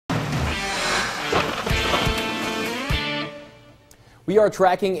We are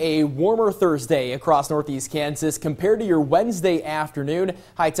tracking a warmer Thursday across northeast Kansas compared to your Wednesday afternoon.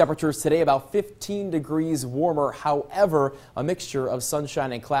 High temperatures today about 15 degrees warmer. However, a mixture of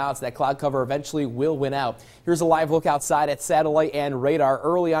sunshine and clouds. That cloud cover eventually will win out. Here's a live look outside at satellite and radar.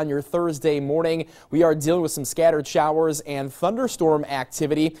 Early on your Thursday morning, we are dealing with some scattered showers and thunderstorm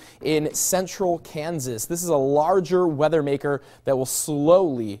activity in central Kansas. This is a larger weather maker that will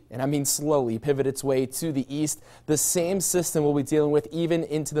slowly, and I mean slowly, pivot its way to the east. The same system will be dealing with even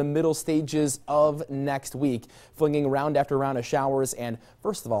into the middle stages of next week, flinging round after round of showers and,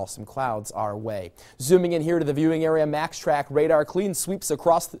 first of all, some clouds our way. Zooming in here to the viewing area, max track radar, clean sweeps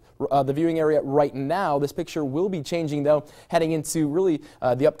across the viewing area right now. This picture will be changing, though, heading into really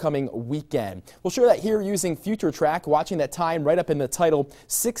the upcoming weekend. We'll show that here using future track, watching that time right up in the title,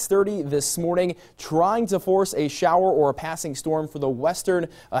 6:30 this morning, trying to force a shower or a passing storm for the western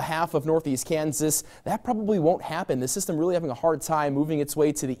half of northeast Kansas. That probably won't happen. The system really having a hard time moving its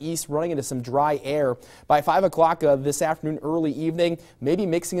way to the east, running into some dry air. By 5 o'clock this afternoon, early evening, maybe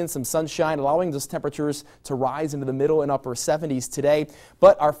mixing in some sunshine, allowing those temperatures to rise into the middle and upper 70s today.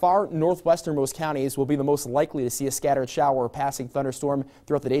 But our far northwesternmost counties will be the most likely to see a scattered shower or passing thunderstorm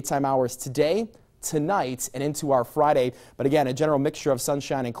throughout the daytime hours today, tonight, and into our Friday. But again, a general mixture of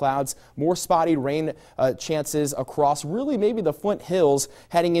sunshine and clouds. More spotty rain chances across really maybe the Flint Hills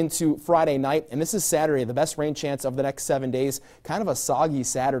heading into Friday night. And this is Saturday, the best rain chance of the next 7 days. Kind of a soggy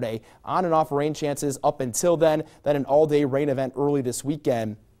Saturday. On and off rain chances up until then an all-day rain event early this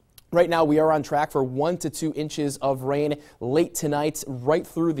weekend. Right now, we are on track for 1 to 2 inches of rain late tonight, right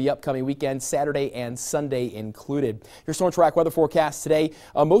through the upcoming weekend, Saturday and Sunday included. Your storm track weather forecast today.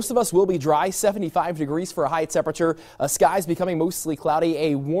 Most of us will be dry, 75 degrees for a high temperature. Skies becoming mostly cloudy,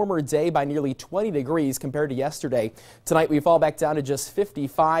 a warmer day by nearly 20 degrees compared to yesterday. Tonight, we fall back down to just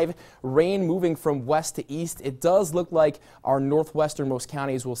 55. Rain moving from west to east. It does look like our northwesternmost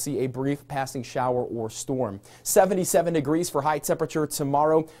counties will see a brief passing shower or storm. 77 degrees for high temperature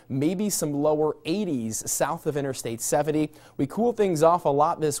tomorrow. Maybe some lower 80s south of Interstate 70. We cool things off a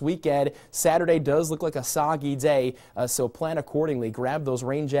lot this weekend. Saturday does look like a soggy day, so plan accordingly. Grab those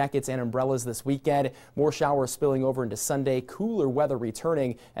rain jackets and umbrellas this weekend. More showers spilling over into Sunday. Cooler weather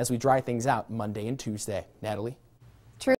returning as we dry things out Monday and Tuesday. Natalie?